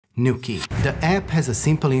Nuki. The app has a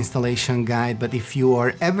simple installation guide, but if you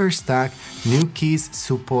are ever stuck, Nuki's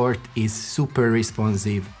support is super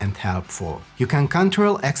responsive and helpful. You can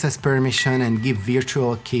control access permission and give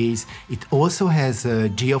virtual keys. It also has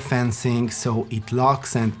geofencing, so it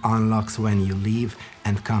locks and unlocks when you leave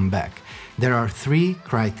and come back. There are 3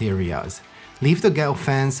 criterias. Leave the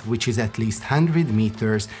geofence, which is at least 100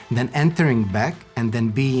 meters, then entering back and then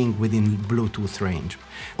being within Bluetooth range.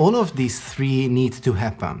 All of these 3 need to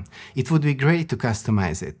happen. It would be great to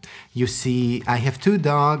customize it. You see, I have 2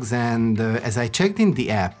 dogs, and as I checked in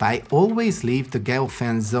the app, I always leave the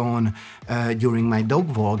geofence zone during my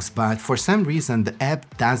dog walks, but for some reason the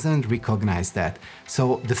app doesn't recognize that.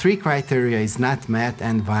 So the 3 criteria is not met,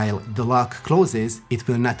 and while the lock closes, it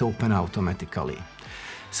will not open automatically.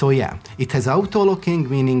 So yeah, it has auto-locking,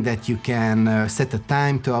 meaning that you can set a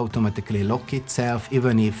time to automatically lock itself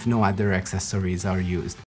even if no other accessories are used.